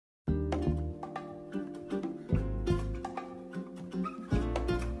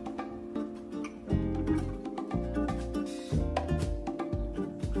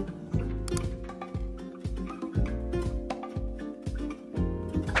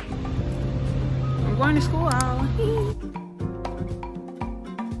going to school.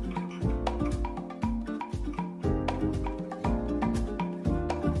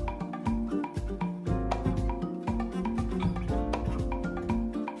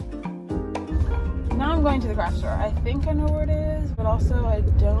 Now I'm going to the craft store. I think I know where it is, but also I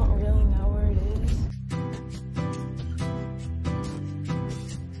don't really know where it is.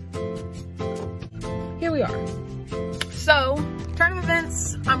 Here we are. So, turn of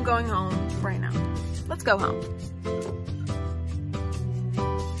events, I'm going home right now. Let's go home.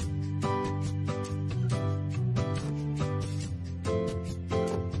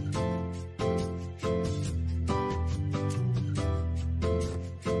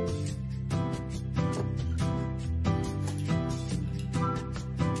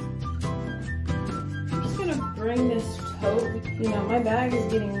 I'm just gonna bring this tote. You know, my bag is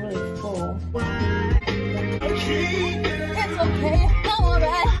getting really full. It's okay, I'm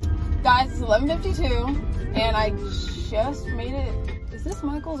alright. Guys, it's 11:52 and I just made it. Is this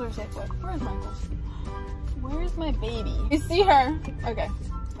Michael's or Safeway? Where is Michael's? Where's my baby? You see her? Okay.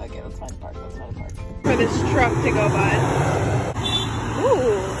 Okay, let's find a park. Let's find a park. For this truck to go by.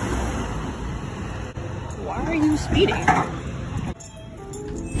 Ooh. Why are you speeding?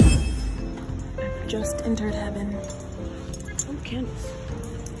 I've just entered heaven. Oh, candles.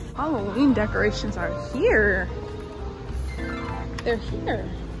 Halloween decorations are here. They're here.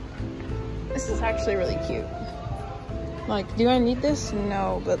 This is actually really cute. Like, do I need this?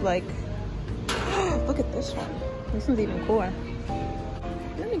 No, but like, look at this one. This one's even cooler.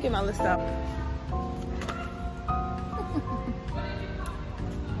 Let me get my list up.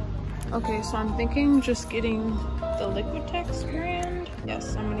 Okay, so I'm thinking just getting the Liquitex brand.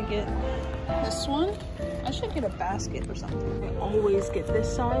 Yes, I'm gonna get this one. I should get a basket or something. I always get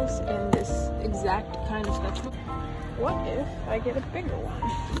this size and this exact kind of sketchbook. What if I get a bigger one?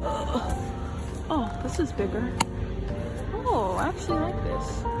 Oh, this is bigger. Oh, I actually like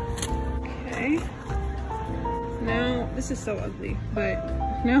this. Okay. Now, this is so ugly, but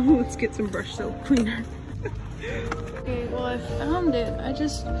now let's get some brush soap cleaner. Okay, well I found it.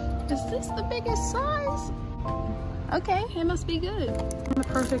 Is this the biggest size? Okay, it must be good. The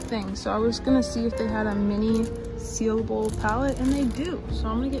perfect thing. So I was gonna see if they had a mini sealable palette, and they do. So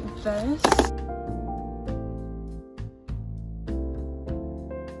I'm gonna get this.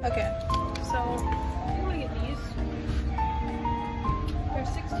 Okay, so I'm gonna get these. They're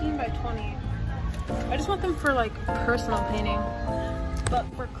 16 by 20. I just want them for like personal painting. But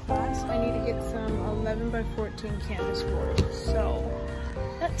for class, I need to get some 11 by 14 canvas board. So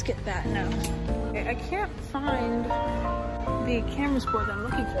let's get that now. Okay, I can't find the canvas board that I'm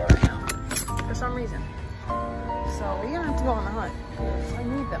looking for right now for some reason. So we're gonna have to go on the hunt because I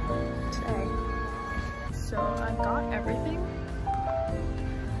need them today. So I got everything.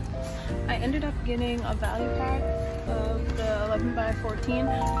 I ended up getting a value pack of the 11 by 14,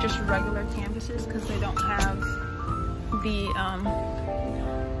 just regular canvases because they don't have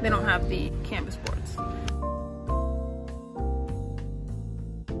the canvas boards.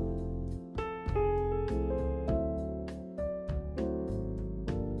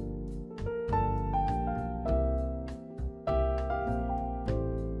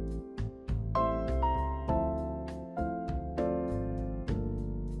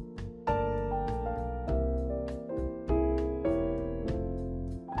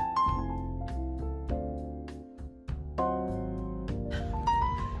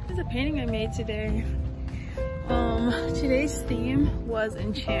 This is a painting I made today. Today's theme was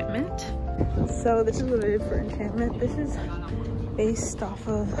enchantment. So this is what I did for enchantment. This is based off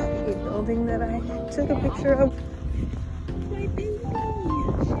of a building that I took a picture of. My baby,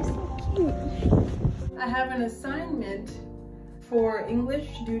 she's so cute. I have an assignment for English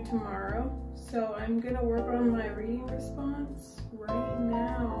due tomorrow. So I'm gonna work on my reading response right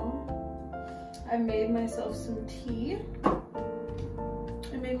now. I made myself some tea.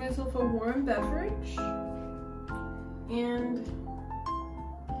 I made myself a warm beverage, and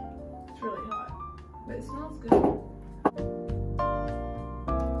it's really hot, but it smells good.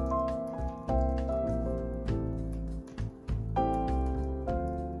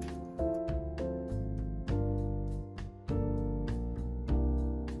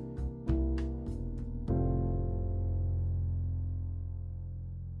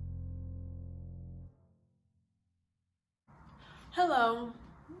 Hello.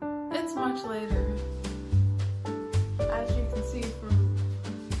 It's much later, as you can see from,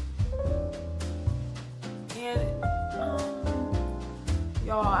 and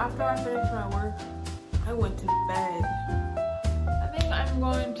y'all, after I finished my work, I went to bed. I think I'm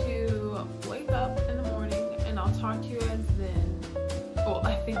going to wake up in the morning and I'll talk to you guys then. Well,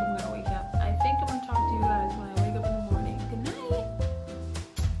 I think I'm gonna wake up. I think I'm gonna talk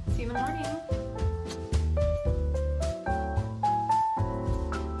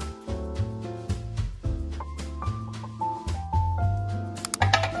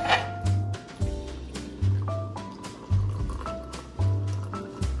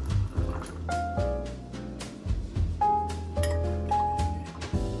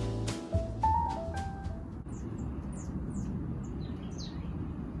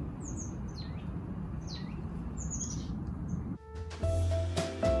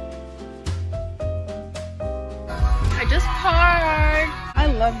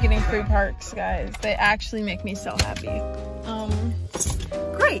love getting free perks, guys. They actually make me so happy.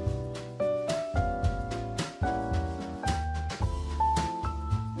 Great.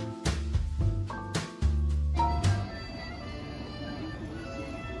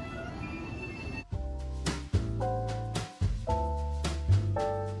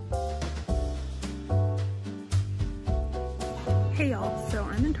 Hey y'all, so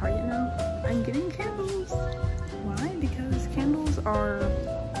I'm in Target now. I'm getting candles. Why? Because candles are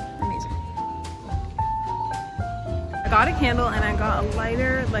amazing. I got a candle and I got a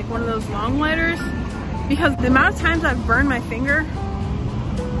lighter, like one of those long lighters, because the amount of times I've burned my finger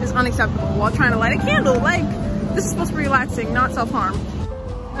is unacceptable while trying to light a candle. Like, this is supposed to be relaxing, not self-harm.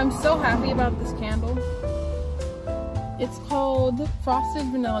 I'm so happy about this candle. It's called Frosted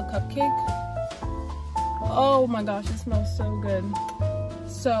Vanilla Cupcake. Oh my gosh, it smells so good.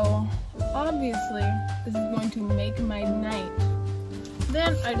 So obviously this is going to make my night.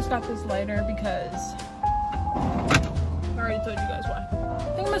 Then I just got this lighter because I already told you guys why. I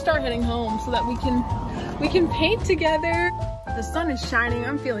think I'm gonna start heading home so that we can paint together. The sun is shining,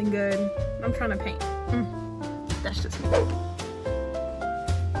 I'm feeling good. I'm trying to paint. That's just me.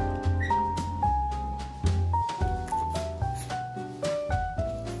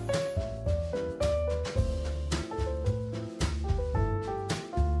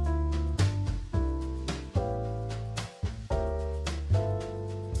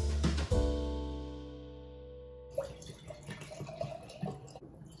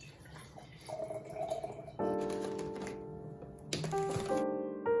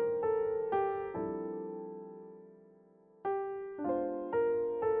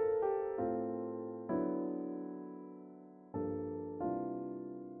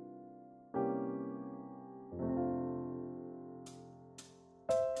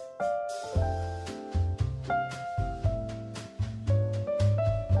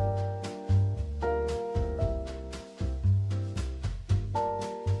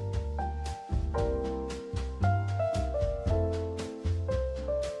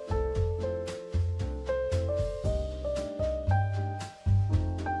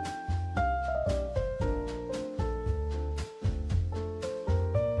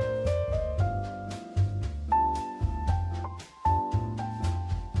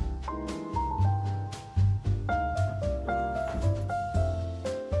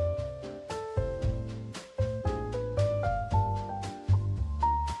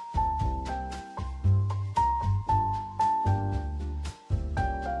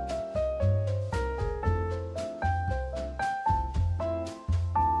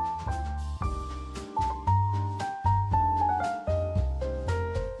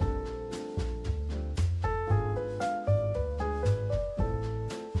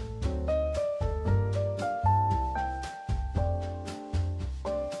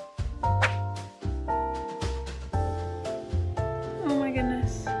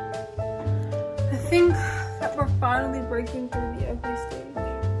 I think that we're finally breaking through the ugly stage.